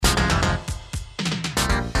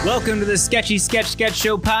Welcome to the Sketchy Sketch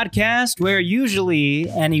Show podcast, where usually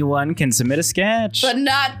anyone can submit a sketch. But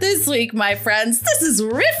not this week, my friends. This is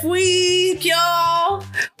Riff Week, y'all,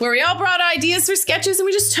 where we all brought ideas for sketches and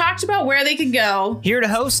we just talked about where they could go. Here to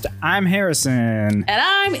host, I'm Harrison. And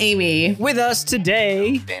I'm Amy. With us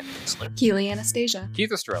today, Dan Kinsler, Keely Anastasia,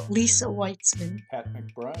 Keith Estrella, Lisa Weitzman, Pat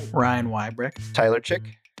McBride, Ryan Wybrick, Tyler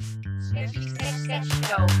Chick.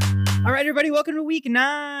 All right, everybody, welcome to week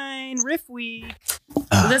 9, Riff Week.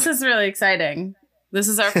 This is really exciting. This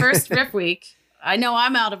is our first Riff Week. I know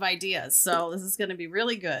I'm out of ideas, so this is going to be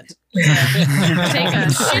really good. Take a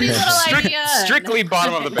shitty little idea. Strictly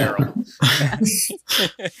bottom of the barrel.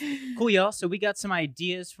 Cool, y'all. So we got some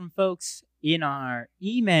ideas from folks in our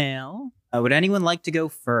email. Would anyone like to go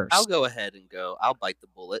first? I'll go ahead and go. I'll bite the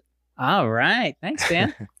bullet. All right. Thanks,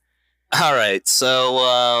 Dan. All right.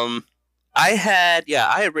 So I had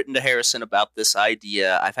written to Harrison about this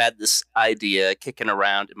idea. I've had this idea kicking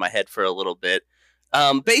around in my head for a little bit.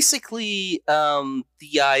 Basically,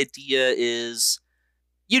 the idea is,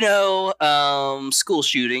 school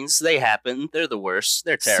shootings, they happen. They're the worst.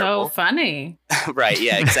 They're terrible. So funny. Right.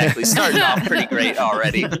 Yeah, exactly. Starting off pretty great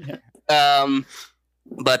already.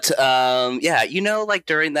 But like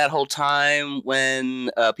during that whole time when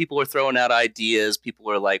people were throwing out ideas, people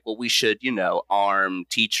were like, well, we should, arm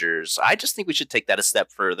teachers. I just think we should take that a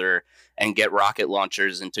step further and get rocket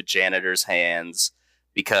launchers into janitors' hands.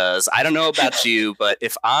 Because I don't know about you, but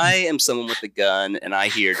if I am someone with a gun and I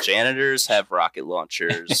hear janitors have rocket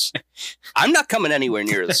launchers, I'm not coming anywhere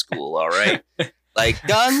near the school, all right? Like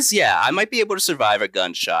guns, yeah, I might be able to survive a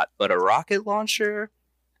gunshot, but a rocket launcher...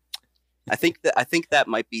 I think that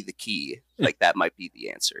might be the key. Like that might be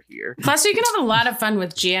the answer here. Plus, you can have a lot of fun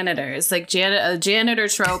with janitors. Like a janitor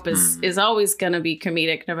trope is always going to be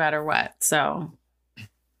comedic no matter what. So,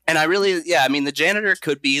 and the janitor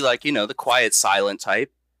could be like the quiet, silent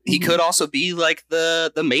type. He could also be like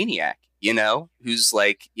the maniac. Who's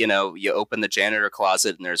like you open the janitor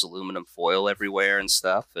closet and there's aluminum foil everywhere and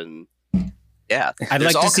stuff and. Yeah, I'd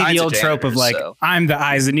like to see the old trope of like, I'm the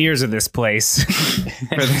eyes and ears of this place.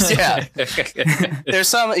 For this. Yeah, there's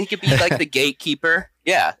some. He could be like the gatekeeper.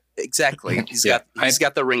 Yeah, exactly. He's got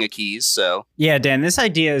the ring of keys. So yeah, Dan, this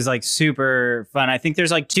idea is like super fun. I think there's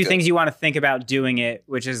like two things you want to think about doing it,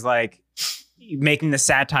 which is like making the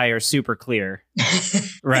satire super clear,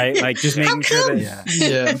 right? Like just making sure that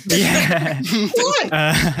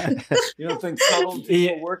You don't think subtle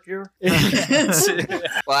people work here?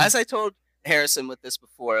 Well, as I told Harrison with this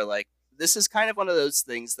before, like this is kind of one of those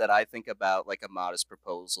things that I think about like a modest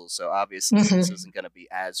proposal. So obviously this isn't going to be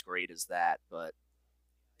as great as that, but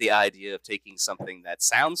the idea of taking something that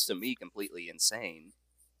sounds to me completely insane,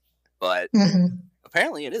 but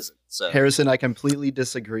apparently it isn't. So Harrison, I completely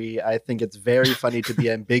disagree. I think it's very funny to be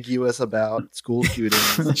ambiguous about school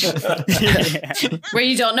shootings. where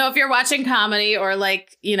you don't know if you're watching comedy or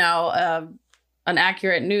like, an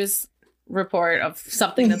accurate news report of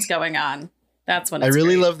something that's going on. That's when it's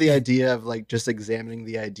great. Love the idea of like just examining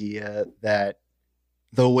the idea that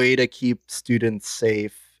the way to keep students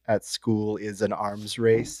safe at school is an arms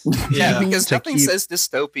race. Yeah, because nothing says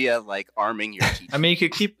dystopia like arming your teacher. I mean, you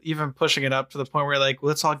could keep even pushing it up to the point where like,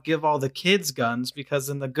 let's all give all the kids guns because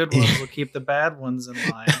then the good ones will keep the bad ones in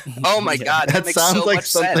line. Oh my God, that makes sounds so like much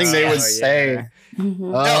something sense. they would say.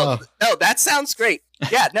 No, that sounds great.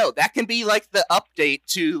 Yeah, no, that can be like the update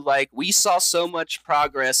to like, we saw so much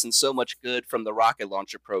progress and so much good from the rocket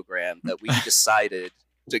launcher program that we decided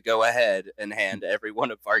to go ahead and hand every one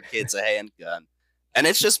of our kids a handgun. And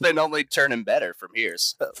it's just been only turning better from here.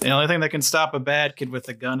 So. The only thing that can stop a bad kid with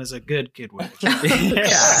a gun is a good kid with a gun.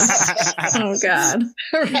 Oh God!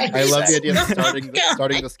 Right. I love the idea of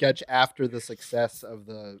starting the sketch after the success of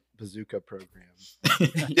the bazooka program.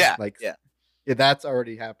 Yeah, that's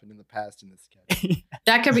already happened in the past in the sketch.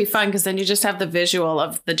 That could be fun because then you just have the visual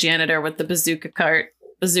of the janitor with the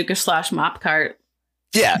bazooka/mop cart.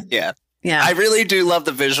 Yeah. I really do love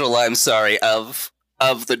the visual. I'm sorry of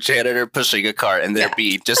the janitor pushing a cart and there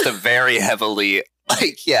be just a very heavily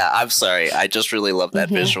I'm sorry. I just really love that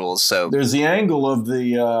visual. So there's the angle of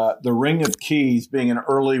the ring of keys being an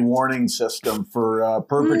early warning system for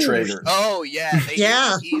perpetrators. Oh yeah,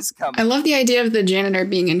 keys coming. I love the idea of the janitor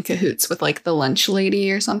being in cahoots with like the lunch lady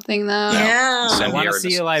or something though. Yeah. I want to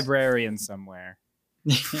see a librarian somewhere.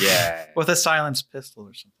 Yeah. With a silenced pistol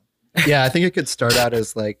or something. Yeah, I think it could start out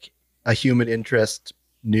as like a human interest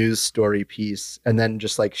news story piece and then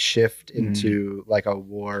just like shift into like a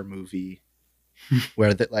war movie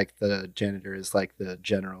where the janitor is like the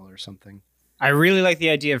general or something. I really like the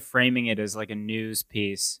idea of framing it as like a news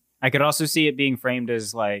piece. I could also see it being framed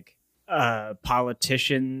as like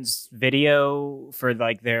politician's video for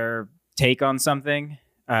like their take on something.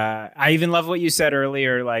 I even love what you said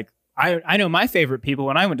earlier. Like, I know my favorite people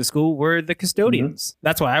when I went to school were the custodians.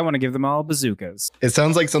 That's why I want to give them all bazookas. It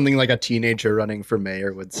sounds like something like a teenager running for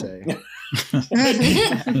mayor would say.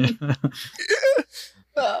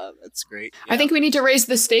 That's great. Yeah. I think we need to raise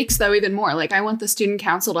the stakes though even more. Like, I want the student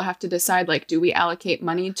council to have to decide, like, do we allocate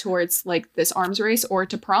money towards like this arms race or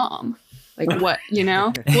to prom? Like, what, you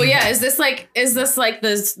know? Well, yeah. Is this like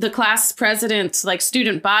the class president, like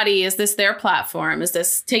student body? Is this their platform? Is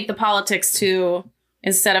this take the politics to,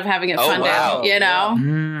 instead of having it funded, wow. you know?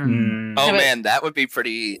 Oh man, that would be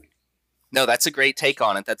pretty. No, that's a great take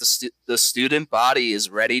on it. That the student body is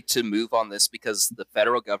ready to move on this because the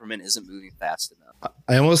federal government isn't moving fast enough.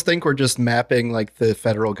 I almost think we're just mapping like the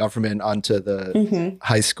federal government onto the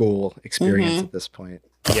high school experience at this point.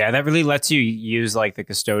 Yeah, that really lets you use like the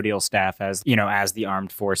custodial staff as, you know, as the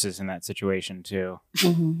armed forces in that situation too.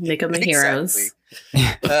 Make them the heroes.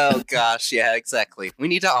 Oh gosh, yeah, exactly. We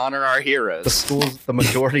need to honor our heroes. The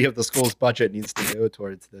majority of the school's budget needs to go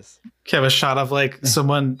towards this. Have a shot of like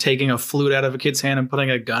someone taking a flute out of a kid's hand and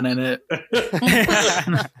putting a gun in it.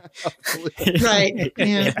 Right.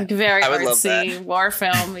 Yeah. Like very I would love artsy war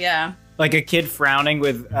film. Yeah. Like a kid frowning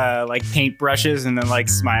with like paintbrushes and then like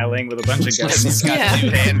smiling with a bunch of guns. He's got Yeah. two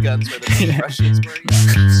handguns where the paintbrushes were.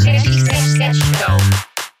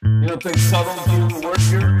 You don't think subtlety would work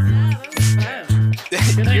here?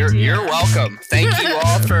 You're welcome. Thank you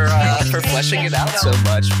all for fleshing it out so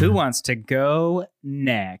much. Who wants to go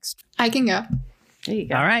next? I can go. There you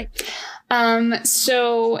go. All right.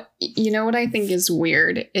 So you know what I think is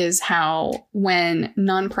weird is how when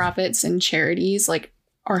nonprofits and charities like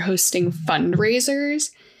are hosting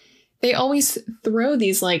fundraisers, they always throw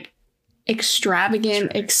these like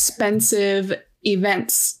extravagant, expensive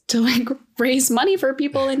events to like raise money for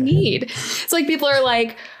people in need. It's like people are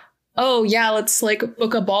like, oh yeah, let's like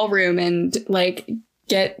book a ballroom and like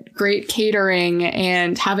get great catering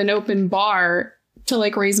and have an open bar to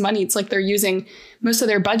like raise money. It's like they're using most of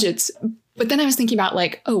their budgets. But then I was thinking about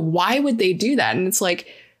like, oh, why would they do that? And it's like,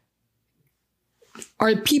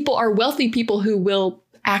 are wealthy people who will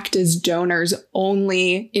act as donors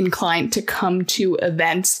only inclined to come to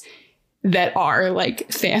events that are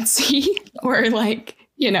like fancy or like,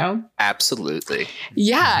 you know? Absolutely.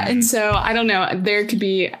 Yeah. And so I don't know, there could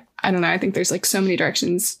be, I don't know, I think there's like so many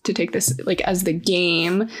directions to take this like as the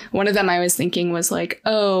game. One of them I was thinking was like,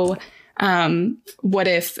 oh, what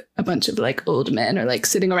if a bunch of like old men are like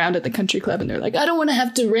sitting around at the country club and they're like, I don't want to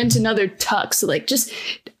have to rent another tux. So like just,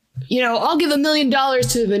 you know, I'll give $1 million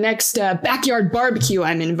to the next backyard barbecue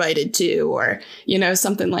I'm invited to, or, you know,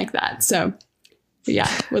 something like that. So yeah,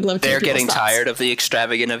 would love to. They're getting tired of the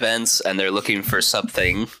extravagant events and they're looking for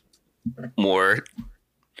something more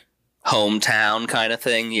hometown kind of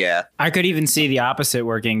thing. Yeah. I could even see the opposite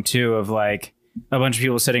working too, of like a bunch of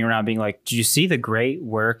people sitting around being like, do you see the great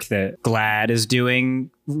work that GLAAD is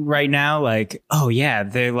doing right now? Like, oh yeah,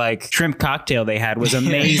 the like shrimp cocktail they had was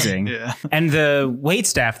amazing. Yeah. And the wait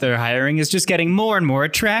staff they're hiring is just getting more and more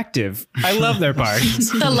attractive. I love their parties.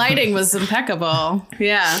 The lighting was impeccable.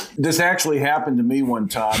 Yeah. This actually happened to me one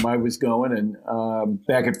time. I was going and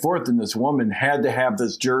back and forth, and this woman had to have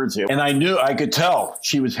this jersey. And I could tell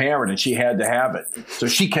she was hammering and she had to have it. So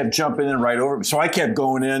she kept jumping in right over me. So I kept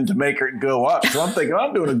going in to make her go up. So I'm thinking,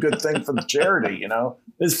 I'm doing a good thing for the charity, you know?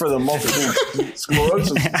 This is for the Multiple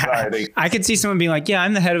Sclerosis Society. I could see someone being like, yeah,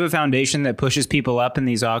 I'm the head of a foundation that pushes people up in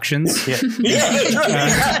these auctions. Yeah, that's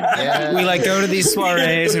right. We like go to these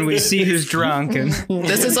soirees and we see who's drunk. And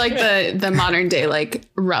This is like the modern day like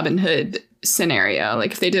Robin Hood scenario.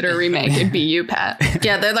 Like if they did a remake, it'd be you, Pat.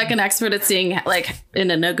 Yeah, they're like an expert at seeing like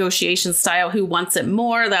in a negotiation style who wants it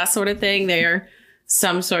more, that sort of thing. They're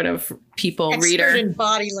some sort of people Expert reader. in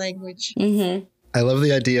body language. Mm-hmm. I love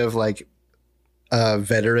the idea of like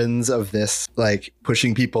veterans of this, like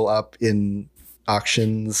pushing people up in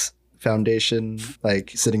auctions foundation,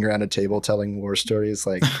 like sitting around a table telling war stories.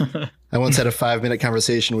 Like I once had a 5-minute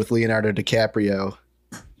conversation with Leonardo DiCaprio.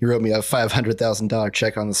 He wrote me a $500,000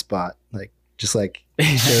 check on the spot. Like just like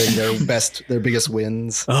sharing their biggest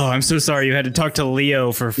wins. oh, I'm so sorry you had to talk to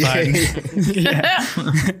Leo for 5 minutes. Yeah.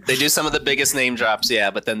 They do some of the biggest name drops,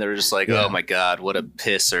 yeah, but then they're just like, Yeah. oh my God, what a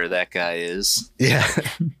pisser that guy is. Yeah.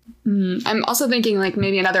 I'm also thinking like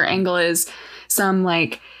maybe another angle is some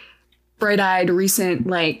like bright-eyed recent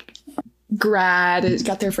like grad has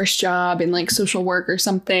got their first job in like social work or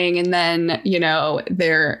something, and then, you know,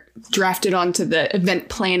 they're drafted onto the event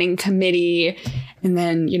planning committee, and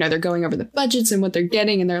then, you know, they're going over the budgets and what they're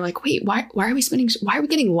getting, and they're like, wait, why are we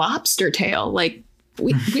getting lobster tail? Like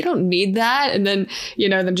we don't need that. And then,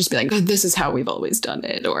 them just be like, oh, this is how we've always done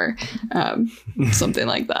it, or something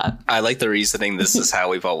like that. I like the reasoning. This is how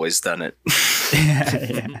we've always done it.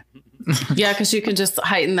 Yeah, because you can just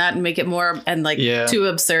heighten that and make it more and to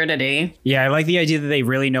absurdity. Yeah, I like the idea that they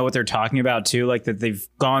really know what they're talking about too. Like that they've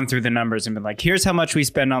gone through the numbers and been like, here's how much we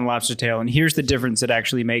spend on lobster tail, and here's the difference it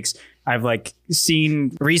actually makes. I've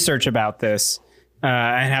seen research about this,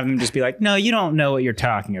 and have them just be like, no, you don't know what you're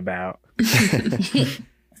talking about.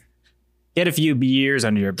 Get a few years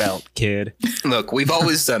under your belt, kid. Look, we've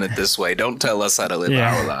always done it this way. Don't tell us how to live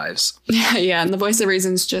our lives. Yeah, and the voice of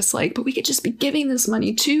reason's just like, but we could just be giving this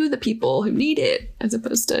money to the people who need it, as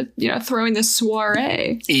opposed to, throwing this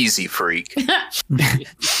soiree. Easy, freak.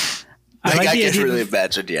 I can really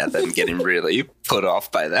imagine, them getting really put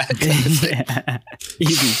off by that kind of thing.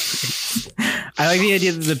 Easy. I like the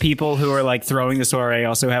idea that the people who are throwing the soiree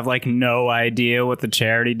also have no idea what the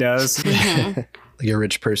charity does. Like a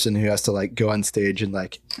rich person who has to go on stage and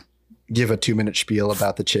give a 2-minute spiel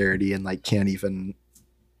about the charity and can't even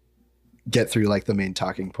get through the main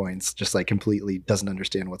talking points, just completely doesn't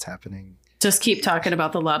understand what's happening. Just keep talking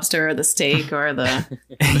about the lobster or the steak or the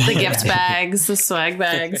gift bags, the swag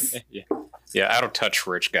bags. Yeah, out of touch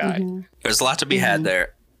rich guy. Mm-hmm. There's a lot to be had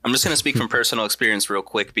there. I'm just going to speak from personal experience real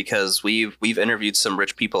quick, because we've interviewed some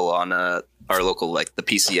rich people on our local, the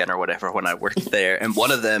PCN or whatever, when I worked there. And one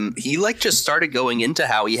of them, he just started going into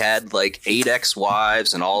how he had 8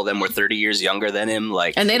 ex-wives and all of them were 30 years younger than him.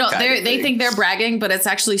 And they think they're bragging, but it's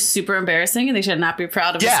actually super embarrassing and they should not be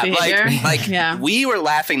proud of this behavior. We were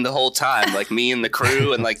laughing the whole time, me and the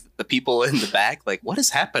crew and the people in the back, what is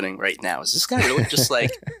happening right now? Is this guy really just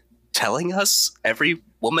telling us every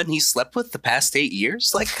woman he slept with the past 8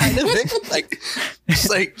 years, kind of thing?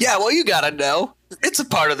 Yeah, well, you gotta know. It's a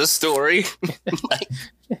part of the story.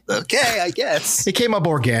 Okay, I guess. It came up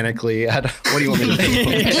organically. What do you want me to do?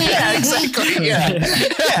 Yeah, exactly.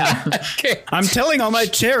 Yeah. Okay. I'm telling all my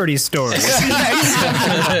charity stories.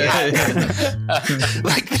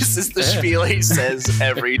 This is the spiel he says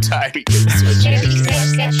every time he gets to a charity.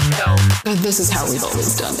 This is how we've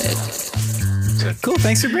always done it. Cool,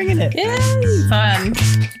 thanks for bringing it. Yay, fun.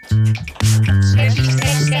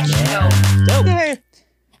 Dope.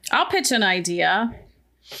 I'll pitch an idea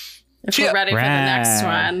if we're ready for the next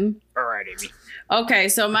one. All right, Amy. Okay,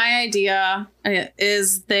 so my idea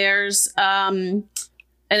is there's an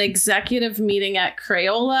executive meeting at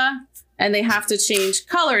Crayola, and they have to change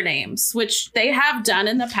color names, which they have done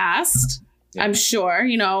in the past. Yeah. I'm sure,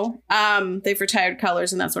 they've retired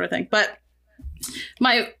colors and that sort of thing. But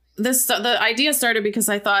the idea started because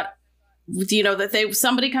I thought, that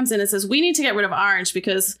somebody comes in and says, we need to get rid of orange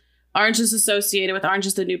because orange is associated with orange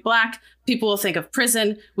is the new black. People will think of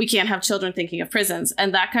prison. We can't have children thinking of prisons.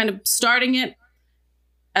 And that kind of starting it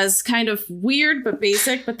as kind of weird but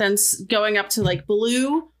basic, but then going up to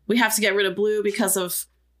blue. We have to get rid of blue because of,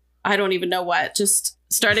 I don't even know what, just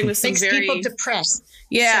starting with some makes people depressed.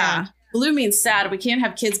 Yeah. Sad. Blue means sad. We can't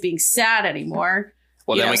have kids being sad anymore.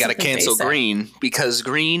 Well, then we got to cancel green, because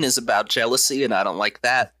green is about jealousy, and I don't like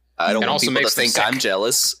that. I don't want people to think I'm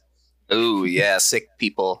jealous. Ooh, yeah, sick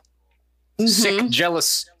people. Sick,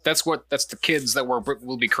 jealous. That's the kids that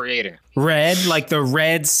we'll be creating. Red, like the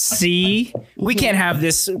Red Sea. We can't have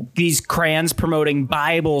these crayons promoting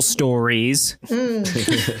Bible stories. Yeah,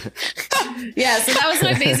 so that was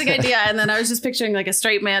my basic idea. And then I was just picturing a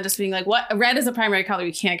straight man just being like, what? Red is a primary color.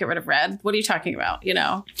 We can't get rid of red. What are you talking about?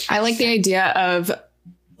 I like the idea of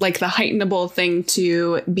the heightenable thing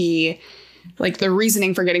to be the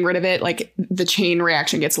reasoning for getting rid of it, the chain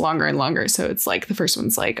reaction gets longer and longer. So it's the first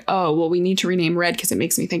one's oh, well, we need to rename red because it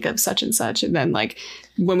makes me think of such and such. And then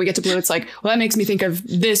when we get to blue, it's well, that makes me think of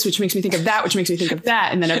this, which makes me think of that, which makes me think of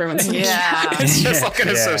that. And then everyone's yeah. It's just an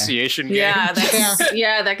association game. Yeah,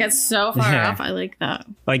 that gets so far off. I like that.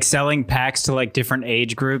 Selling packs to different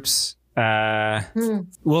age groups.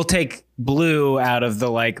 We'll take blue out of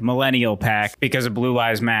the millennial pack because of Blue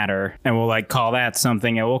Lives Matter, and we'll call that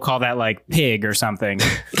something, and we'll call that pig or something.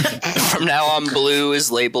 From now on, blue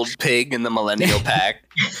is labeled pig in the millennial pack,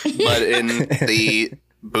 but in the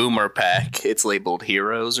boomer pack, it's labeled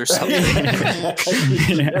heroes or something.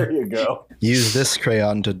 There you go. Use this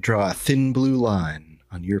crayon to draw a thin blue line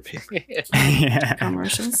on your pig. Yeah.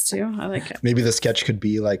 Commercials too. I like it. Maybe the sketch could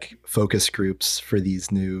be focus groups for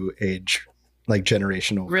these new age,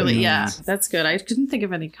 generational. Really, things. yeah, that's good. I couldn't think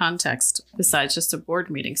of any context besides just a board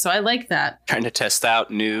meeting, so I like that. Trying to test out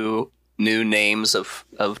new names of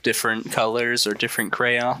different colors or different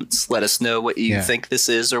crayons. Let us know what you think this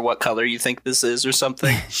is, or what color you think this is, or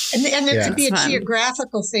something. And there could be a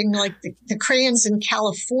geographical thing, the crayons in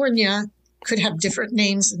California could have different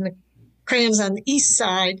names than the crayons on the east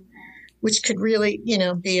side, which could really,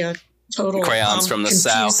 be a total crayons from the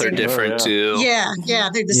south are different too. Yeah,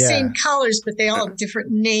 they're the same colors, but they all have different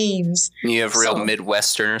names. You have real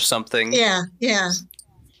Midwestern or something. Yeah.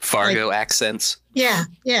 Fargo accents. Yeah.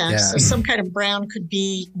 So some kind of brown could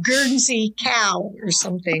be Guernsey cow or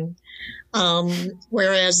something.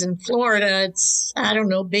 Whereas in Florida, it's, I don't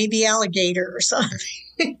know, baby alligator or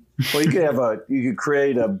something. Well, you could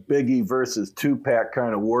create a Biggie versus Tupac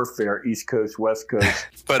kind of warfare, East Coast, West Coast.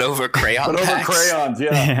 But over crayons,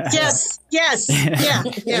 yeah. Yes.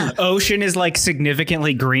 Yeah. Ocean is like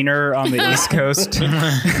significantly greener on the East Coast.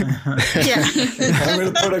 Yeah. I'm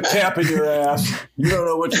going to put a cap in your ass. You don't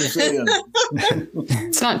know what you're saying.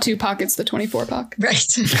 It's not Tupac, it's the 24-pack. Right.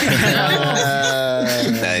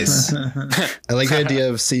 Nice. I like the idea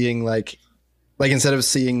of seeing like instead of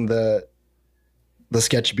seeing the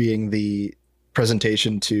sketch being the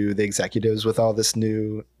presentation to the executives with all this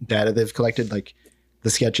new data they've collected, like the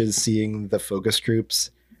sketch is seeing the focus groups,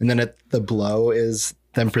 and then the blow is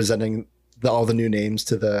them presenting all the new names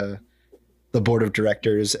to the board of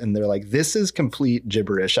directors, and they're like, this is complete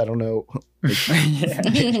gibberish. I don't know.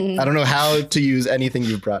 I don't know how to use anything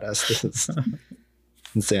you've brought us. This is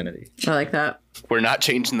insanity. I like that. We're not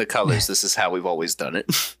changing the colors. This is how we've always done it.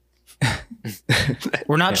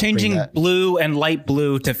 We're not changing blue and light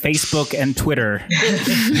blue to Facebook and Twitter.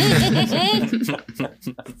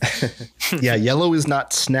 Yeah, yellow is not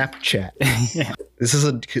Snapchat. Yeah. This is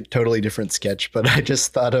a totally different sketch, but I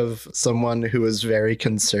just thought of someone who was very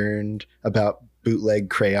concerned about bootleg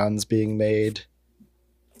crayons being made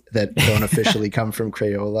that don't officially come from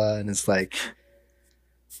Crayola, and it's like,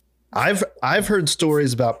 I've heard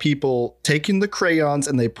stories about people taking the crayons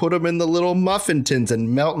and they put them in the little muffin tins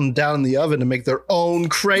and melt them down in the oven to make their own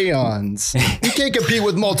crayons. You can't compete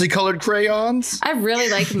with multicolored crayons. I really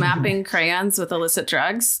like mapping crayons with illicit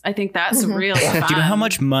drugs. I think that's really fun. Do you know how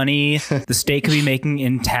much money the state could be making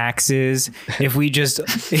in taxes if we just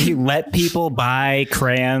let people buy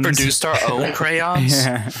crayons? Produced our own crayons?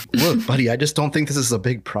 Yeah. Look, buddy, I just don't think this is a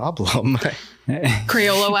big problem.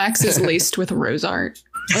 Crayola wax is laced with rose art.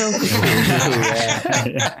 Yeah.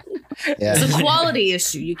 It's a quality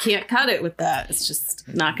issue. You can't cut it with that. It's just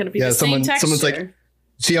not going to be the same texture. Someone's like,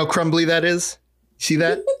 see how crumbly that is? See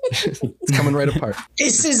that? It's coming right apart.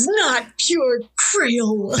 This is not pure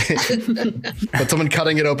Crayola. But someone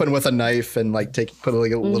cutting it open with a knife and like put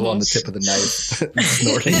like a little on the tip of the knife,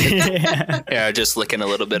 snorting it. Yeah, just licking a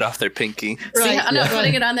little bit off their pinky. Right.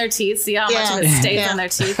 Putting it on their teeth. See how much of it stays on their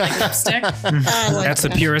teeth like lipstick. That's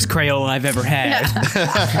the purest Crayola I've ever had.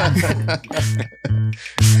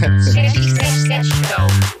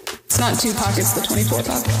 It's not Tupac, it's the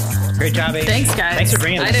 24-pack. Great job, Amy. Thanks, guys. Thanks for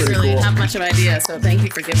bringing it. I didn't really have much of an idea, so thank you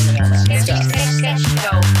for giving me all that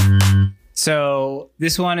stuff. So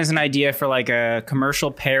this one is an idea for like a commercial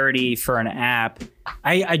parody for an app.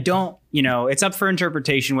 I don't, it's up for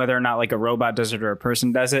interpretation whether or not like a robot does it or a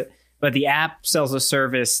person does it. But the app sells a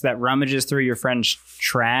service that rummages through your friend's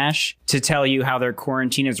trash to tell you how their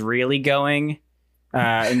quarantine is really going,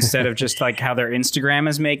 instead of just like how their Instagram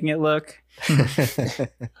is making it look.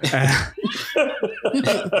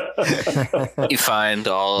 You find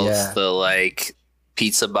all of the like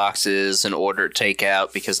pizza boxes and order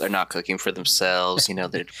takeout because they're not cooking for themselves. They're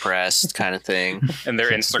depressed kind of thing. And their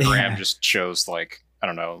Instagram just shows like, I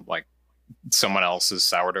don't know, like someone else's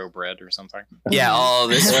sourdough bread or something. Yeah, all of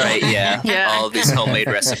this, right? Yeah. All of these homemade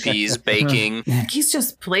recipes, baking. He's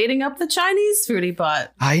just plating up the Chinese food he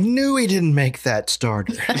bought. I knew he didn't make that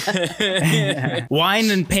starter. Wine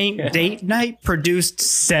and paint date night produced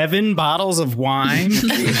 7 bottles of wine.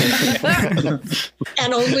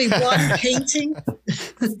 And only one painting.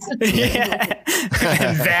 Yeah.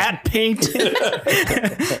 And that painting.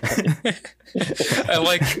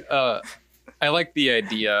 I like the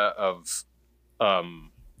idea of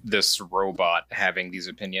this robot having these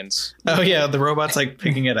opinions. Oh yeah, the robot's like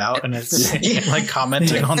picking it out and it's like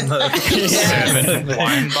commenting on the 7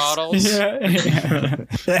 wine bottles. Yeah.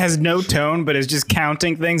 It has no tone, but is just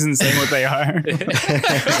counting things and saying what they are.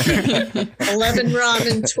 11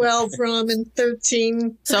 ramen, 12 ramen,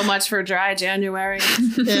 13. So much for dry January.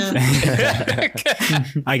 Yeah.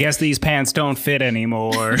 I guess these pants don't fit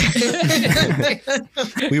anymore.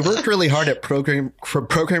 We worked really hard at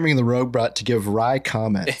programming the robot to give wry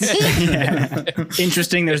comments. Yeah.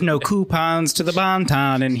 Interesting, there's no coupons to the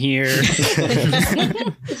Bonton in here.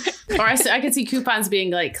 Or I could see coupons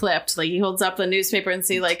being like clipped. Like he holds up the newspaper and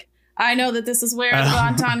see like, I know that this is where the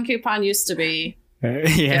Bonton coupon used to be.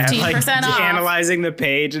 Yeah, 15% off. Analyzing the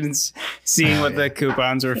page and seeing what the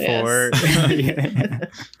coupons were for.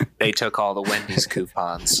 They took all the Wendy's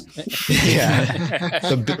coupons. Yeah,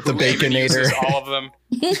 the Baconator. All of them.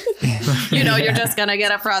 You know, you're just gonna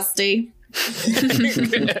get a Frosty. I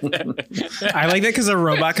like that because a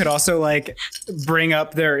robot could also like bring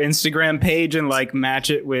up their Instagram page and like match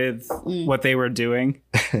it with what they were doing.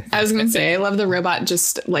 I was gonna say, I love the robot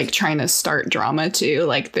just like trying to start drama too.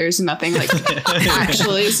 Like there's nothing like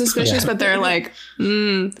actually suspicious, but they're like,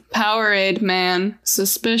 Powerade man,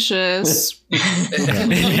 suspicious.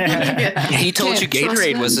 He told you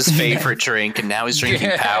Gatorade was his favorite drink, and now he's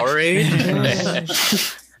drinking Powerade.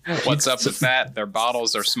 What's up with that? Their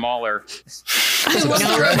bottles are smaller. I love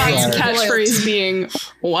the robot's catchphrase being,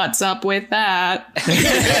 "What's up with that?"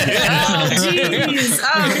 Oh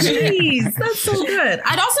jeez, that's so good.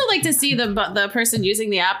 I'd also like to see the person using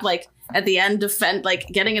the app like at the end defend, like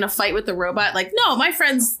getting in a fight with the robot. Like, no, my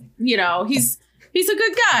friend's, you know, he's a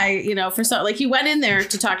good guy, you know, for so like he went in there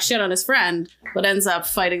to talk shit on his friend, but ends up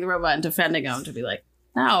fighting the robot and defending him to be like,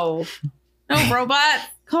 no, robot.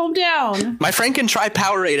 Calm down. My friend can try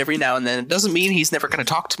Powerade every now and then. It doesn't mean he's never going to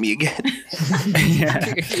talk to me again.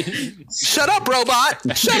 Shut up, robot.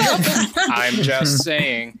 Shut up. I'm just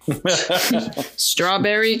saying.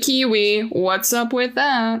 Strawberry kiwi. What's up with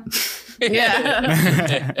that?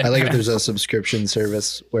 Yeah. I like if there's a subscription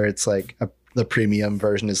service where it's like the premium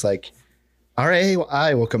version is like,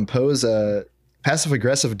 RAI will compose a passive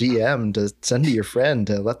aggressive DM to send to your friend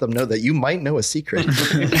to let them know that you might know a secret.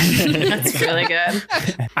 That's really good.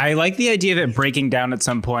 I like the idea of it breaking down at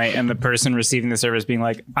some point and the person receiving the service being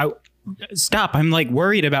like, stop, I'm like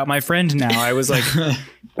worried about my friend now. I was like,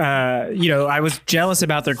 I was jealous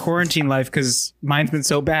about their quarantine life because mine's been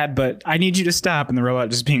so bad, but I need you to stop. And the robot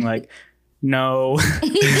just being like, no. No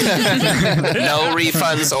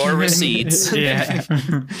refunds or receipts. Yeah.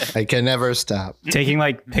 I can never stop. Taking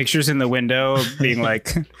like pictures in the window, being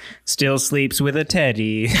like, still sleeps with a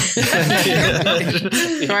teddy. Or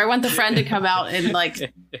I want the friend to come out in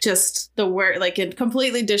like just the word, like in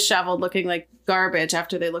completely disheveled, looking like garbage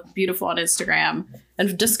after they look beautiful on Instagram,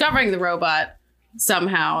 and discovering the robot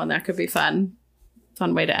somehow, and that could be fun.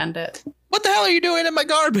 Fun way to end it. What the hell are you doing in my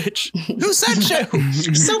garbage? Who sent you?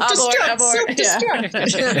 Self-destruct. Abort.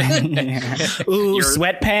 Self-destruct. Yeah. Ooh,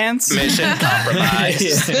 sweatpants. Mission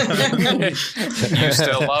compromised. You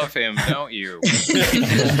still love him, don't you?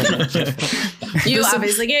 You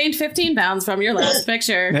obviously gained 15 pounds from your last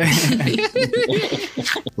picture.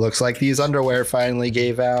 Looks like these underwear finally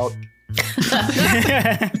gave out.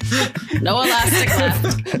 No elastic left.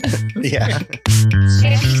 Yeah.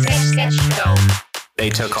 They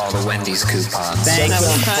took all the Wendy's coupons. That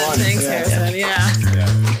was fun. Thanks, Harrison. Yeah.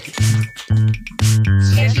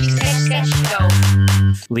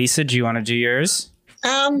 Lisa, do you want to do yours?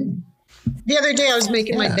 The other day I was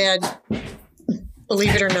making my bed.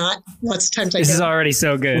 Believe it or not, lots of times I This don't. is already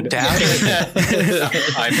so good.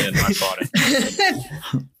 I'm in. I bought it.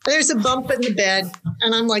 There's a bump in the bed,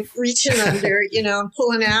 and I'm like reaching under, I'm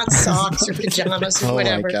pulling out socks or pajamas or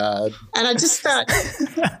whatever. Oh my God. And I just thought,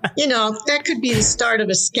 that could be the start of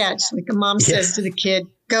a sketch. Like a mom says to the kid,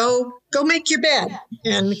 go make your bed.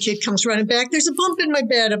 And the kid comes running back. There's a bump in my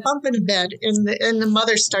bed, a bump in the bed. And the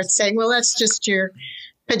mother starts saying, well, that's just your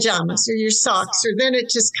pajamas or your socks. Or then it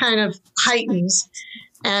just kind of heightens.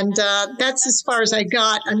 And that's as far as I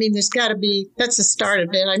got. I mean, that's the start of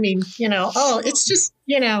it. I mean, it's just,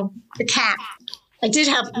 the cat. I did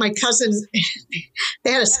have my cousin,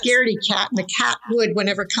 they had a scaredy cat, and the cat would,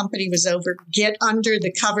 whenever company was over, get under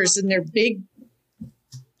the covers in their big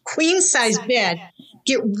queen-size bed,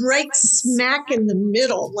 get right smack in the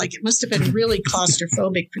middle. Like, it must have been really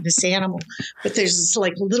claustrophobic for this animal. But there's this,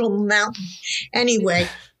 like, little mountain. Anyway,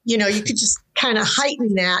 you could just kind of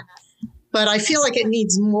heighten that. But I feel like it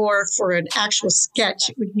needs more for an actual sketch.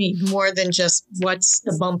 It would need more than just what's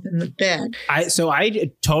the bump in the bed. So I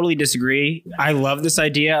totally disagree. I love this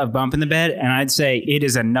idea of bump in the bed, and I'd say it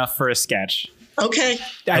is enough for a sketch. Okay.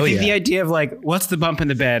 I think the idea of like, what's the bump in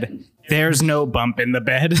the bed? There's no bump in the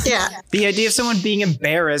bed. Yeah. The idea of someone being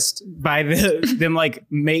embarrassed by them like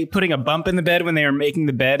putting a bump in the bed when they are making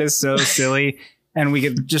the bed is so silly, and we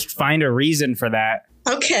could just find a reason for that.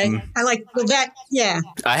 Okay. I like that. Yeah.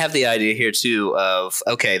 I have the idea here too of,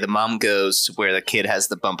 okay, the mom goes to where the kid has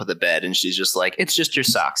the bump of the bed and she's just like, it's just your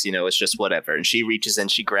socks, it's just whatever. And she reaches in,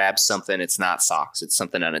 she grabs something. It's not socks. It's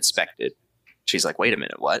something unexpected. She's like, wait a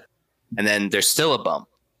minute, what? And then there's still a bump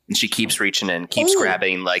and she keeps reaching in, keeps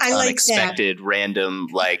grabbing like unexpected, random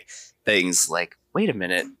like things like, wait a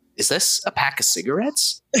minute. Is this a pack of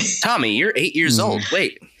cigarettes? Tommy, you're 8 years old.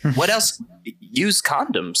 Wait, what else? Use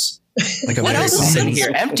condoms. Like a What very else is in common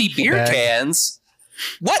here? Empty beer bag. cans.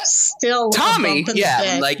 What? Still a Tommy, bump in the yeah,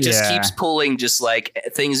 bed. like just Yeah. keeps pulling just like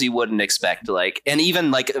things you wouldn't expect, like, and even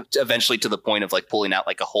like eventually to the point of like pulling out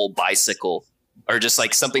like a whole bicycle or just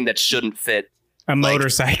like something that shouldn't fit. A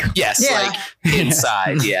motorcycle. Yes, Yeah. like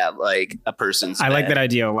inside, yeah, like a person's. I like bed. that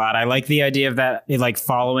idea a lot. I like the idea of that, like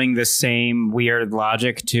following the same weird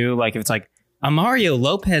logic too. Like if it's like a Mario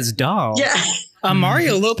Lopez doll, Yeah. a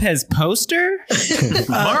Mario Lopez poster.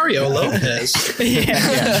 Mario Lopez.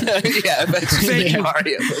 Yeah. yeah, eventually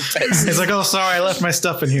Mario Lopez. He's like, oh, sorry, I left my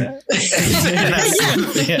stuff in here.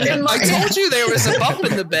 And I told you there was a bump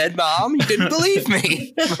in the bed, Mom. You didn't believe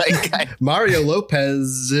me. Like, Mario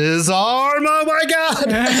Lopez's arm. Oh my god!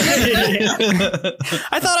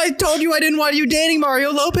 I thought I told you I didn't want you dating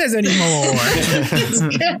Mario Lopez anymore.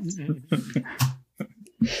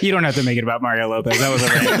 You don't have to make it about Mario Lopez. That was a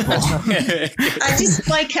rant. I just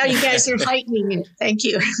like how you guys are heightening it. Thank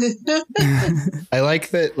you. I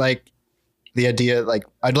like that, like the idea, like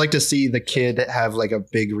I'd like to see the kid have like a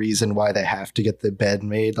big reason why they have to get the bed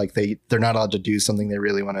made. Like they're not allowed to do something they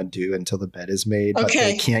really want to do until the bed is made, but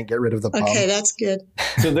Okay. they can't get rid of the bump. Okay, that's good.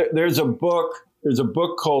 So there's a book. There's a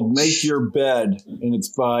book called Make Your Bed, and it's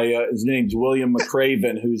by his name's William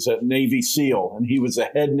McRaven, who's a Navy SEAL, and he was a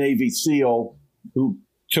head Navy SEAL who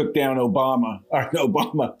took down Osama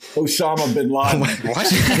bin Laden.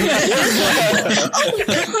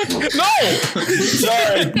 No,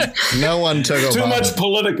 sorry, No one took too Obama. much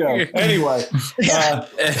Politico. Anyway,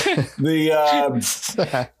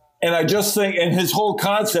 and I just think, and his whole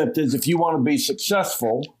concept is if you want to be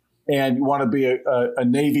successful and you want to be a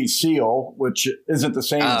Navy SEAL, which isn't the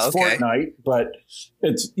same as okay. Fortnite, but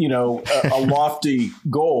it's, a lofty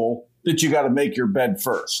goal, that you got to make your bed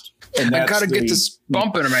first. And I gotta get this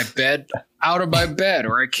bump in my bed out of my bed,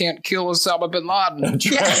 or I can't kill Osama bin Laden. That's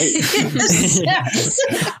right. Yes.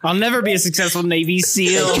 I'll never be a successful Navy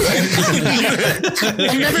SEAL. I'll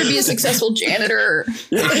never be a successful janitor.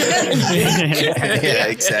 yeah,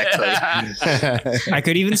 exactly. I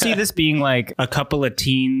could even see this being like a couple of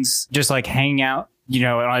teens just like hanging out,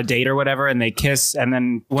 on a date or whatever, and they kiss, and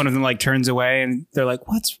then one of them like turns away, and they're like,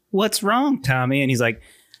 "What's wrong, Tommy?" And he's like,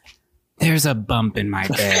 "There's a bump in my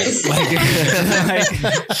bed."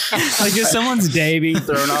 like just someone's day being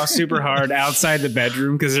thrown off super hard outside the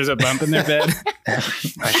bedroom because there's a bump in their bed.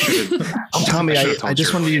 Tommy, I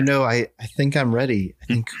just wanted you to know, I think I'm ready.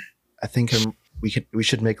 I think we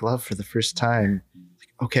should make love for the first time.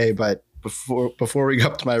 Okay, but before we go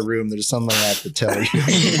up to my room, there's something I have to tell you.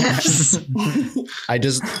 Yes.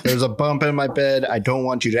 There's a bump in my bed. I don't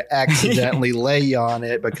want you to accidentally lay on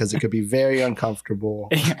it because it could be very uncomfortable.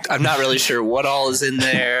 I'm not really sure what all is in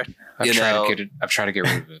there. I've tried to get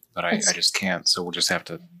rid of it, but I just can't. So we'll just have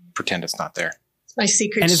to pretend it's not there. My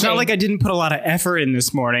secret. And it's not shame. like I didn't put a lot of effort in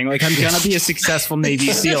this morning. Like I'm gonna be a successful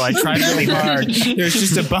Navy SEAL. I tried really hard. There's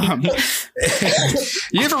just a bump.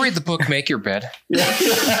 You ever read the book Make Your Bed? yeah.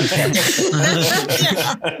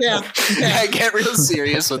 I get real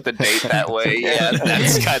serious with the date that way. Yeah,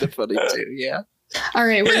 that's kind of funny too. Yeah. All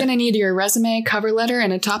right, we're going to need your resume, cover letter,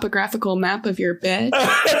 and a topographical map of your bed.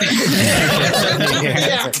 Yeah.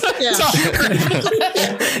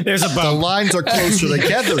 There's a The bump. lines are closer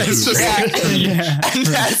together. It's just, Yeah. and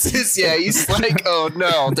that's his, yeah, he's like, oh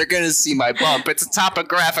no, they're going to see my bump. It's a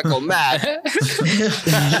topographical map.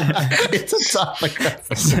 It's a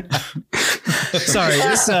topographical. Sorry,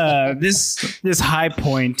 this high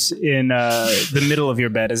point in the middle of your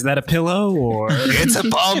bed, is that a pillow or? It's a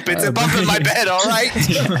bump. It's a bump in my bed, all right?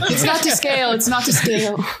 It's not to scale. It's not to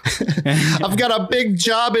scale. I've got a big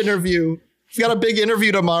job interview. I've got a big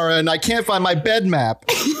interview tomorrow, and I can't find my bed map.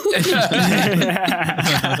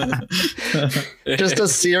 Just a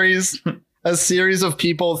series of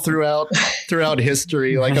people throughout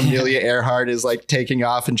history. Like Amelia Earhart is like taking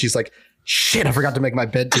off, and she's like, "Shit, I forgot to make my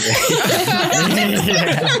bed today."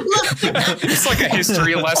 It's like a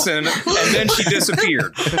history lesson, and then she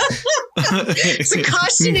disappeared. It's a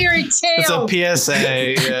cautionary tale. It's a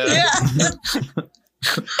PSA. Yeah.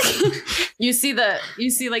 You see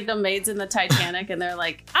like the maids in the Titanic, and they're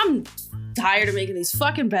like, "I'm tired of making these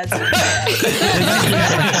fucking beds."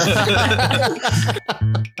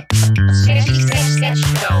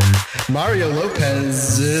 Mario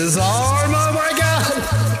Lopez's arm. Oh my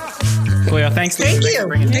god! Well, thanks. Thank Lisa. you.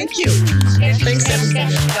 Bringing it. Thank you. Thanks,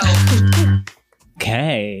 everybody.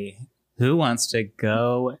 Okay, who wants to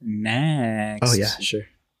go next? Oh yeah, sure.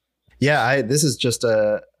 Yeah, this is just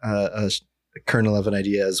a kernel of an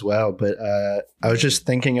idea as well. But I was just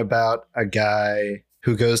thinking about a guy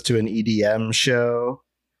who goes to an EDM show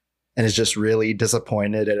and is just really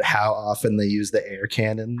disappointed at how often they use the air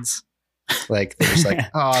cannons. Like they're just like,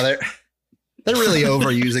 oh, they're really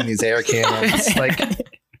overusing these air cannons. Like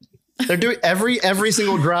they're doing every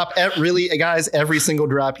single drop. Really, guys, every single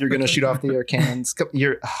drop you're gonna shoot off the air cannons.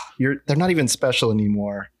 They're not even special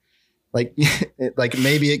anymore. Like like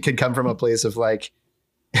maybe it could come from a place of like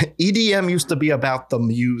EDM used to be about the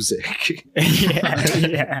music.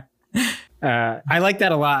 Yeah. I like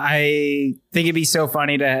that a lot. I think it'd be so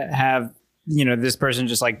funny to have, this person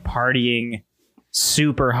just like partying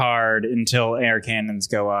super hard until air cannons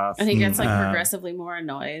go off. And he gets like progressively more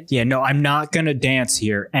annoyed. Yeah, no, I'm not going to dance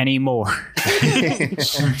here anymore.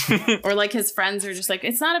 Or like his friends are just like,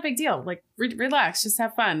 it's not a big deal. Like, relax, just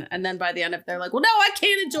have fun. And then by the end of it, they're like, well, no, I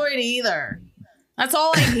can't enjoy it either. That's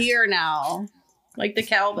all I hear now. Like the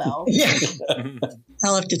cowbell. Yeah.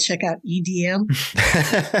 I'll have to check out EDM.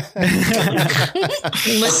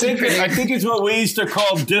 I think it's what we used to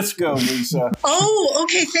call disco, Lisa. Oh,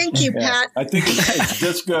 okay. Thank you, Pat. I think it's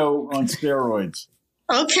disco on steroids.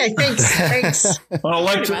 Okay, thanks. On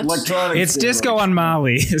electronic. It's steroids. disco on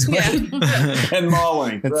Molly. And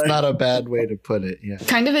Molly. It's right? not a bad way to put it. Yeah.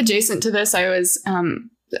 Kind of adjacent to this, I was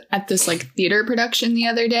at this like theater production the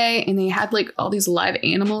other day, and they had like all these live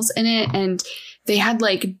animals in it, and they had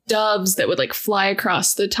like doves that would like fly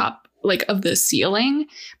across the top like of the ceiling.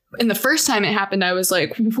 And the first time it happened, I was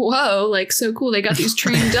like, whoa, like so cool. They got these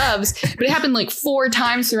trained doves, but it happened like 4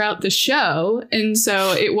 times throughout the show. And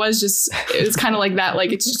so it was kind of like that.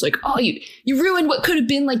 Like, it's just like, oh, you ruined what could have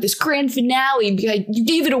been like this grand finale because you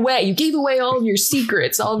gave it away. You gave away all of your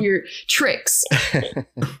secrets, all of your tricks.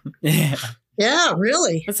 Yeah. Yeah,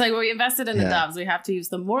 really. It's like, well, we invested in the doves. We have to use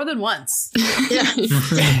them more than once. Yeah.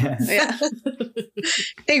 Yeah.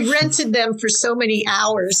 They rented them for so many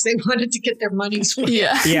hours. They wanted to get their money's worth.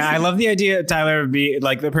 Yeah. Yeah, I love the idea, Tyler, would be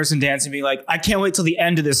like the person dancing be like, I can't wait till the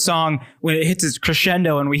end of this song when it hits its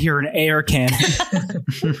crescendo and we hear an air cannon.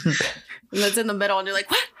 And it's in the middle and you're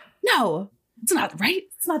like, what? No, it's not right.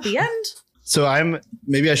 It's not the end. So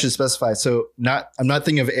maybe I should specify. So I'm not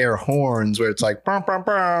thinking of air horns where it's like, bum, bum,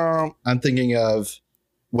 bum. I'm thinking of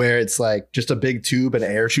where it's like just a big tube and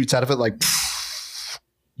air shoots out of it. Like,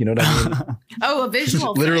 you know what I mean? Oh, a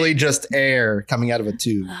visual. Literally just air coming out of a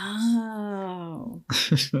tube. Oh.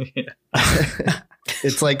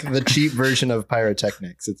 It's like the cheap version of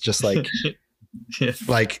pyrotechnics. It's just like,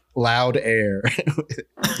 like loud air.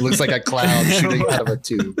 It looks like a cloud shooting out of a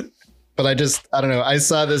tube. But I don't know. I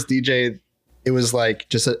saw this DJ. It was like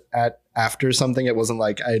just after something. It wasn't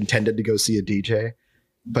like I intended to go see a DJ,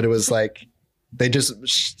 but it was like they just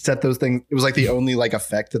set those things. It was like the only like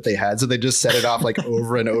effect that they had. So they just set it off like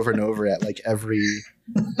over and over and over at like every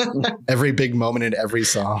big moment in every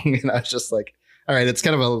song. And I was just like, all right, it's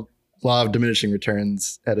kind of a law of diminishing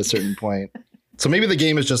returns at a certain point. So maybe the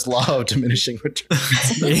game is just law of diminishing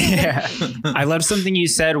returns. Yeah. I love something you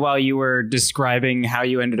said while you were describing how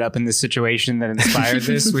you ended up in this situation that inspired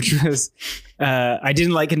this, which was, I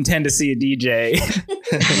didn't intend to see a DJ.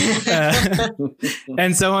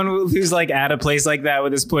 And someone who's like at a place like that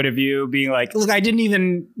with this point of view being like, look, I didn't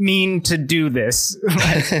even mean to do this.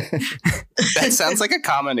 That sounds like a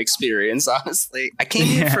common experience, honestly. I came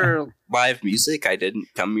here for live music. I didn't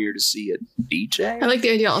come here to see a DJ. I like the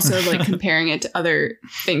idea also of like comparing it to other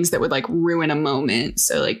things that would like ruin a moment.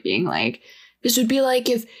 So like being like, this would be like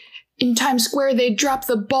if in Times Square they drop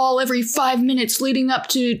the ball every 5 minutes leading up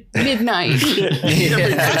to midnight.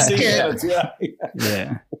 Yeah.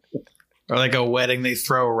 Or like a wedding, they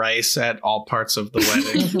throw rice at all parts of the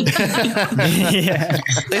wedding. Yeah.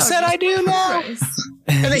 They said I do now.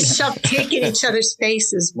 And they shove cake in each other's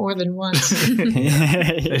faces more than once.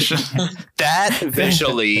 That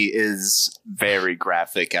visually is very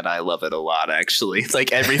graphic, and I love it a lot, actually. It's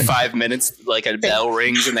like every 5 minutes, like a bell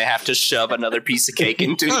rings, and they have to shove another piece of cake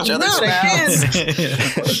into each other's mouths.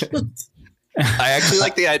 I actually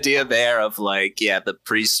like the idea there of like, the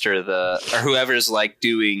priest or whoever's like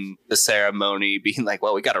doing the ceremony being like,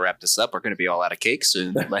 well, we got to wrap this up. We're going to be all out of cake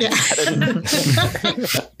soon. Like,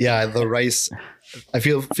 yeah, the rice. I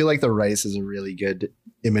feel like the rice is a really good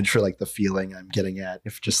image for like the feeling I'm getting at.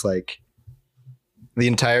 If just like the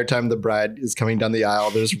entire time the bride is coming down the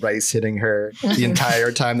aisle, there's rice hitting her. The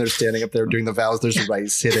entire time they're standing up there doing the vows, there's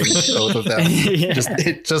rice hitting both of them. Yeah.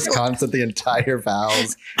 Just constant, the entire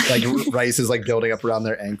vows. Like rice is like building up around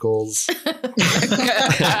their ankles.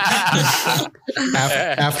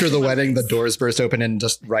 After the wedding, the doors burst open and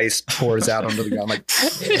just rice pours out onto the ground. Like,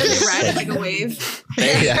 Ride it like a wave.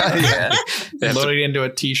 yeah. Loading into a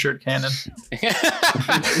t-shirt cannon.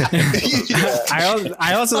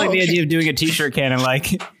 I also like the idea of doing a t-shirt cannon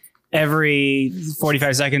like every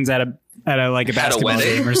 45 seconds at a at a basketball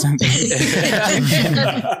game or something.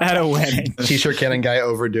 At a wedding. T-shirt cannon guy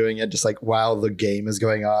overdoing it, just like while the game is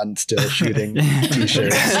going on, still shooting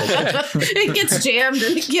T-shirts. It gets jammed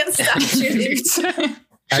and it can't stop shooting.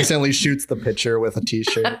 Accidentally shoots the pitcher with a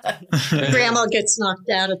T-shirt. Grandma gets knocked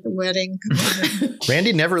out at the wedding.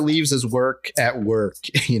 Randy never leaves his work at work,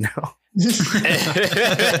 you know.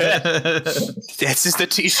 That's just the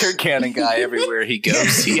T-shirt cannon guy everywhere he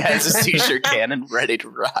goes. He has his T-shirt cannon ready to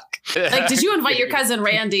rock. Like, did you invite your cousin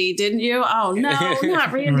Randy, didn't you? Oh, no,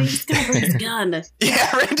 not Randy. He's going to bring his gun.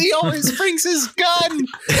 Yeah, Randy always brings his gun.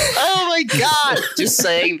 Oh, my God. Just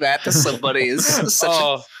saying that to somebody is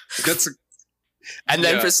such and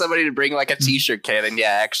then for somebody to bring like a T-shirt cannon,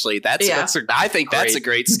 actually, I think that's a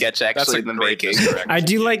great sketch. Actually, in the making. I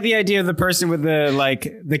do like the idea of the person with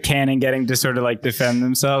the cannon getting to sort of like defend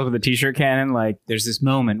themselves with a T-shirt cannon. Like, there's this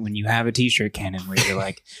moment when you have a T-shirt cannon where you're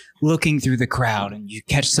like looking through the crowd and you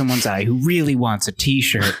catch someone's eye who really wants a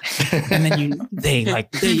T-shirt, and then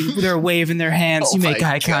they're waving their hands. You make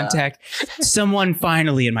eye contact. Someone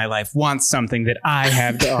finally in my life wants something that I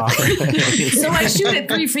have to offer. So I shoot it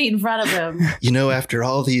 3 feet in front of him. You know, after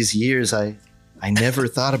all these years, I never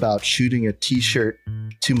thought about shooting a T-shirt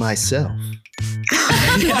to myself.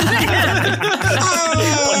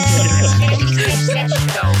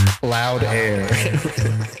 Loud air.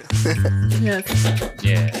 Yeah.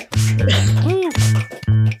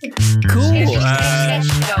 Cool.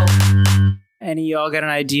 Any of y'all got an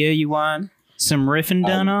idea you want some riffing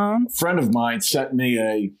done on? A friend of mine sent me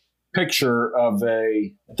a picture of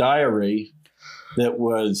a diary that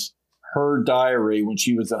was her diary when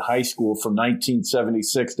she was in high school from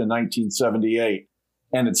 1976 to 1978.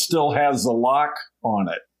 And it still has the lock on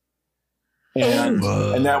it. And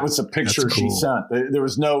that was a picture she sent. There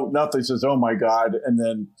was nothing says, oh my God, and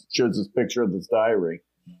then shows this picture of this diary.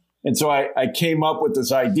 And so I came up with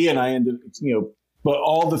this idea, and I ended, but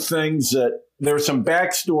all the things that there was some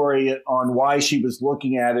backstory on why she was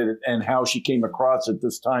looking at it and how she came across it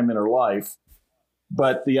this time in her life.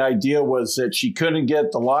 But the idea was that she couldn't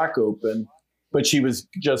get the lock open, but she was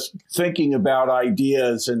just thinking about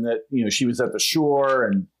ideas, and that, she was at the shore,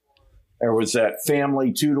 and there was that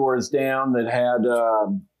family 2 doors down that had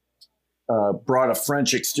brought a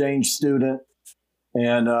French exchange student.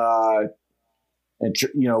 And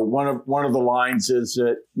one of the lines is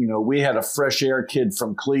that, we had a fresh air kid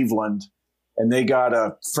from Cleveland, and they got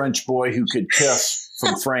a French boy who could kiss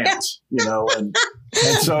from France, and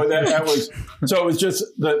so that was, so it was just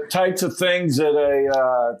the types of things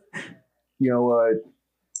that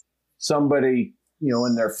somebody,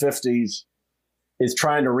 in their 50s is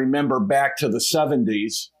trying to remember back to the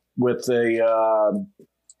 70s with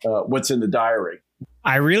what's in the diary.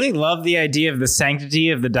 I really love the idea of the sanctity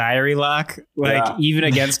of the diary lock, even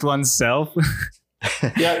against oneself.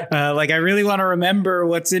 Yeah. I really want to remember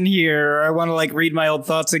what's in here. I want to read my old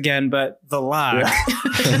thoughts again, but the lock.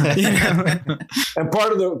 Yeah. And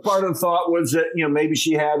part of the thought was that, maybe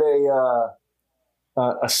she had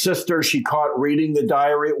a sister she caught reading the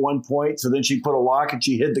diary at one point. So then she put a lock and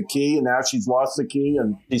she hid the key, and now she's lost the key,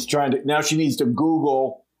 and now she needs to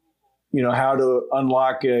Google, how to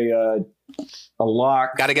unlock a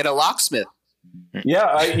lock. Got to get a locksmith.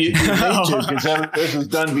 Yeah, you need to, because this was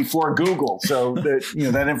done before Google, so that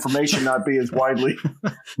that information not be as widespread.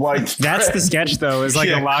 That's the sketch, though, is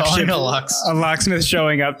a locksmith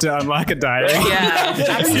showing up to unlock a diary. Yeah,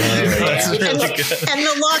 absolutely. That's really good. And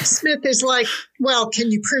the locksmith is like, "Well, can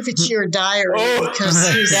you prove it's your diary?" Because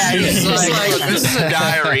he's like, "This is a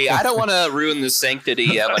diary. I don't want to ruin the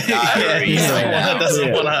sanctity of a diary."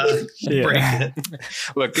 Doesn't want to break it.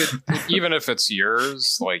 Look, even if it's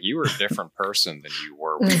yours, you were a different person than you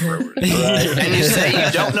were when you wrote it. Right? And you say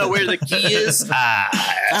you don't know where the key is.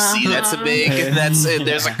 See, that's a big.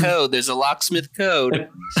 There's a code. There's a locksmith code.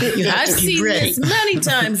 I've seen this many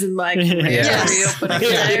times in my career. Yes.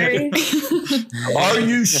 Diary. Are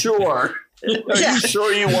you sure? Are you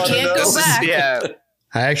sure you want to know? Can't go back. Yeah.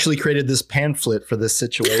 I actually created this pamphlet for this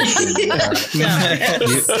situation.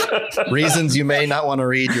 Reasons you may not want to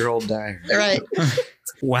read your old diary. Right.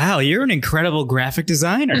 Wow, you're an incredible graphic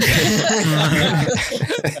designer.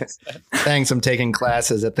 Thanks, I'm taking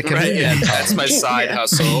classes at the community. Right, that's my side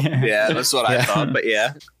hustle. Yeah, that's what I thought. But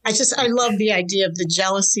yeah, I love the idea of the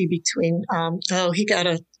jealousy between.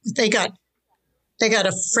 They got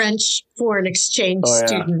a French foreign exchange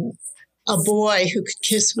student, a boy who could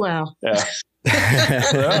kiss well. Yeah.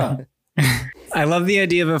 I love the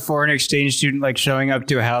idea of a foreign exchange student like showing up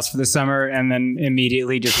to a house for the summer and then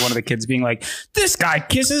immediately just one of the kids being like, "This guy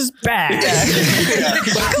kisses back."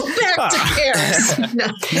 Go back to Paris. No.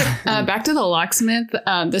 Back to the locksmith.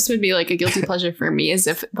 This would be like a guilty pleasure for me, as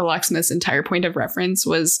if the locksmith's entire point of reference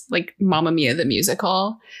was like Mamma Mia the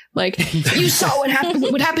musical. Like, you saw what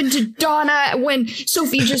happened to Donna when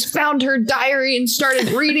Sophie just found her diary and started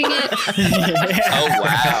reading it. Oh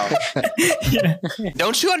wow!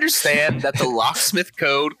 Don't you understand that the locksmith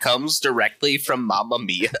code comes directly from Mamma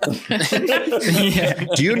Mia?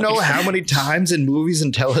 Do you know how many times in movies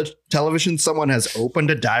and television someone has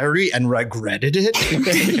opened a diary and regretted it?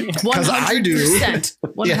 Because I do.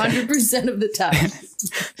 100% of the time.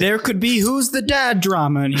 There could be who's the dad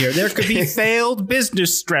drama in here. There could be failed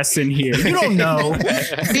business stress in here. You don't know.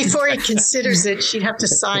 Before he considers it, she'd have to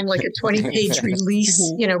sign like a 20-page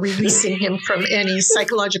release, releasing him from any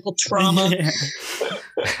psychological trauma. Yeah.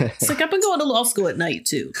 It's like, I've been going to law school at night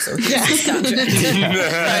too. So Yeah.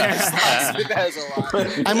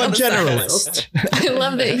 I'm a generalist. I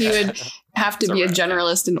love that he would have to be a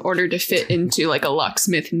generalist in order to fit into like a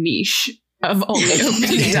locksmith niche of only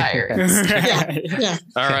opening diaries. Yeah.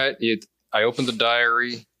 All right. I opened the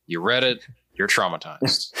diary. You read it. You're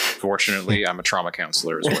traumatized. Fortunately, I'm a trauma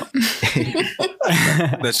counselor as well.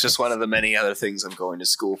 That's just one of the many other things I'm going to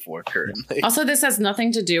school for currently. Also, this has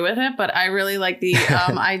nothing to do with it, but I really like the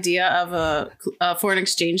idea of a foreign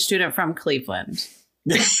exchange student from Cleveland.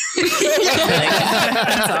 That's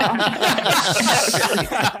all.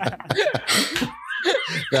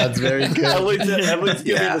 That's very good. At least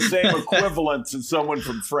give me the same equivalence as someone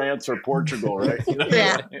from France or Portugal, right?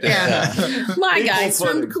 Yeah. My Equal guy's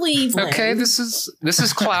from footing. Cleveland. Okay, this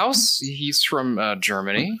is Klaus. He's from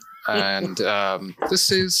Germany, and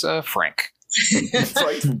this is Frank.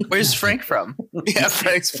 Where's Frank from? Yeah,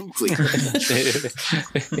 Frank's from Cleveland.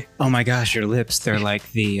 Oh my gosh, your lips—they're like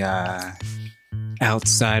the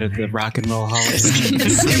outside of the Rock and Roll Hall of Fame.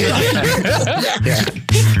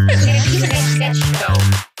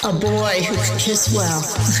 A boy who could kiss well.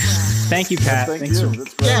 Thank you, Pat. Thank Thanks you. for-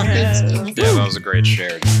 That's great. Yeah, that was a great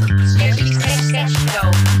share.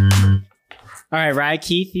 All right, Rye,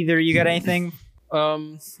 Keith, either you got anything?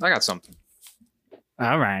 I got something.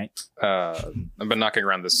 All right. I've been knocking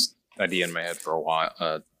around this idea in my head for a while,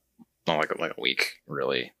 not like a week,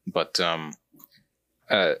 really. But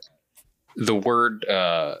the word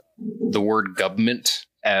government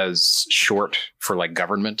as short for like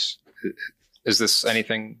government. Is this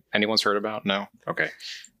anything anyone's heard about? No? Okay.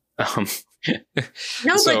 No,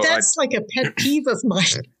 So but that's like a pet peeve of mine.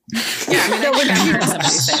 Yeah, I mean, When I've heard people somebody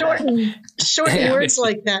say that. shorten words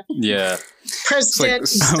like that. Yeah. President. Oh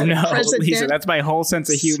instead of no, president. Lisa, that's my whole sense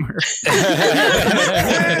of humor.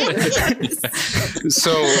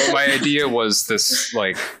 So my idea was this,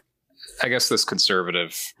 like, I guess this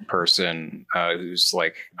conservative person who's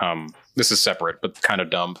like, this is separate, but kind of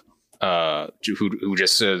dumb, who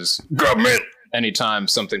just says government anytime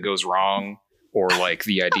something goes wrong or like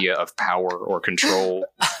the idea of power or control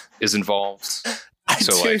is involved.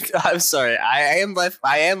 So Dude, like, I'm sorry. I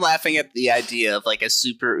am laughing at the idea of like a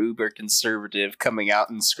super uber conservative coming out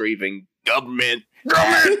and screaming government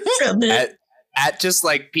at just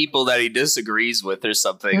like people that he disagrees with or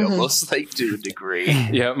something, almost like to a degree.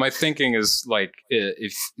 yeah, my thinking is like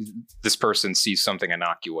if this person sees something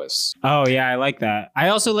innocuous. Oh yeah, I like that. I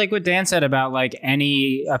also like what Dan said about like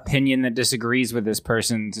any opinion that disagrees with this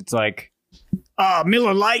person's. It's like,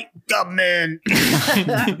 Miller Lite government.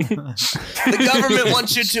 The government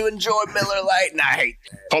wants you to enjoy Miller Lite, and I hate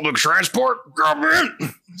that. Public transport government.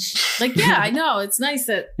 Like, yeah, I know. It's nice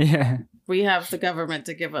that Yeah. we have the government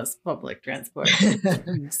to give us public transport.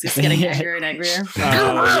 It's just getting angrier and angrier.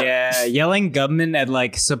 Oh yeah, yelling government at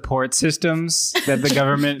like support systems that the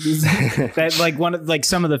government that like one of like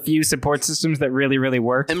some of the few support systems that really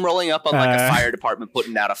work. Him rolling up on like a fire department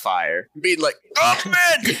putting out a fire, being like,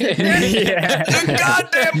 government, Yeah. the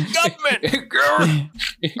goddamn government.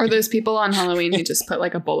 Or those people on Halloween who just put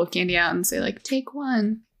like a bowl of candy out and say like, take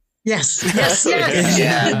one. Yes.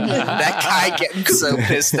 Yeah, that guy getting so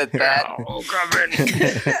pissed at that. Oh, government.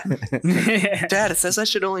 Dad, it says I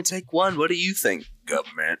should only take one. What do you think,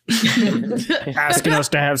 government? Asking us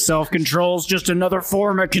to have self-control is just another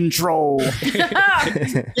form of control.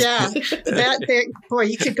 Yeah. Boy,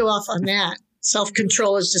 you could go off on that.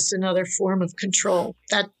 Self-control is just another form of control.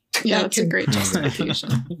 Yeah, that's a great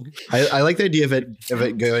justification. I like the idea of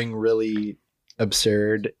it going really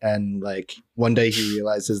absurd, and like one day he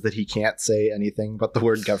realizes that he can't say anything but the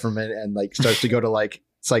word government and like starts to go to like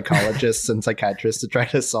psychologists and psychiatrists to try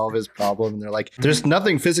to solve his problem, and they're like, there's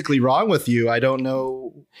nothing physically wrong with you. I don't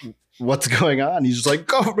know what's going on? He's just like,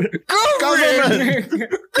 government.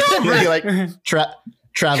 He like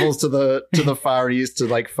travels to the Far East to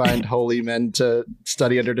like find holy men to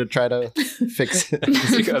study under to try to fix it.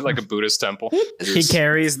 He got like a Buddhist temple. He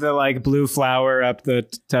carries the like blue flower up to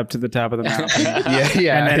the top of the mountain.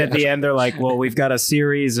 Yeah. And then at the end, they're like, "Well, we've got a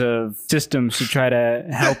series of systems to try to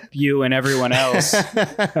help you and everyone else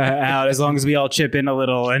out. As long as we all chip in a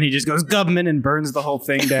little." And he just goes government and burns the whole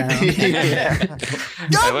thing down.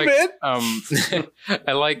 Government.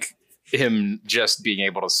 I like him just being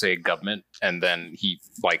able to say government, and then he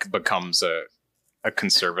like becomes a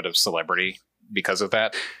conservative celebrity because of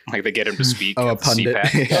that. Like they get him to speak. A pundit.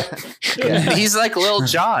 Yeah. He's like Lil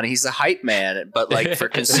Jon. He's a hype man, but like for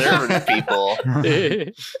conservative people.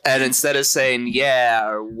 And instead of saying yeah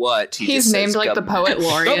or what, he's named like the poet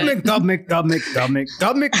laureate. Government.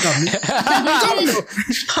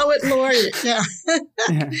 Poet laureate. Yeah.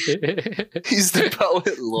 He's the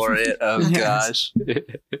poet laureate. Oh gosh.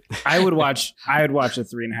 I would watch a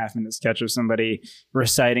 3.5 minute sketch of somebody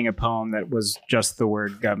reciting a poem that was just the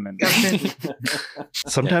word government.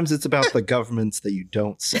 Sometimes it's about the governments that you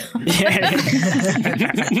don't say.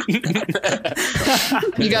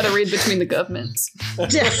 You got to read between the governments.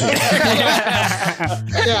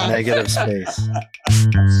 Negative space.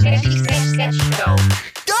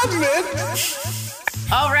 Government.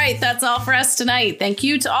 All right, that's all for us tonight. Thank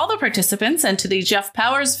you to all the participants and to the Jeff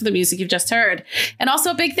Powers for the music you've just heard. And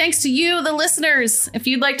also a big thanks to you, the listeners. If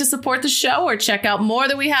you'd like to support the show or check out more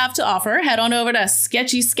that we have to offer, head on over to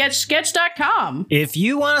sketchysketchsketch.com. If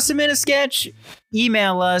you want to submit a sketch,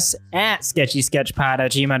 email us at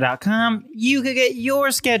sketchysketchpod@gmail.com. You could get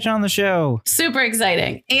your sketch on the show. Super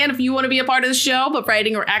exciting. And if you want to be a part of the show, but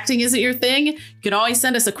writing or acting isn't your thing, you can always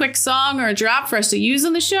send us a quick song or a drop for us to use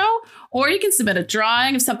on the show. Or you can submit a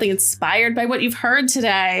drawing of something inspired by what you've heard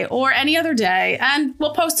today or any other day, and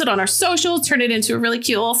we'll post it on our socials, turn it into a really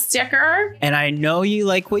cute little sticker. And I know you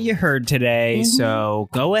like what you heard today, so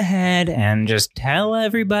go ahead and just tell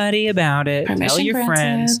everybody about it. Permission tell your granted.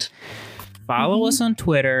 friends. Follow us on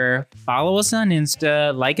Twitter. Follow us on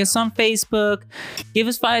Insta. Like us on Facebook. Give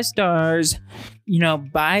us 5 stars. You know,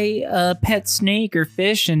 buy a pet snake or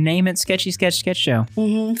fish and name it Sketchy Sketch Sketch Show.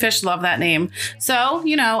 Fish love that name. So,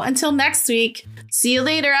 until next week, see you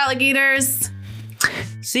later, alligators.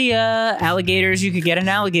 See ya, alligators. You could get an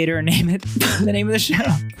alligator and name it the name of the show.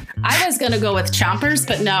 I was going to go with Chompers,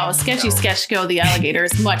 but no, Sketchy Sketch Go the alligator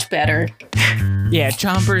is much better. Yeah,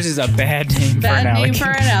 Chompers is a bad name for an alligator. Bad name for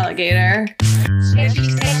an alligator. Sketchy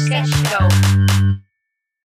Sketch Sketch Go.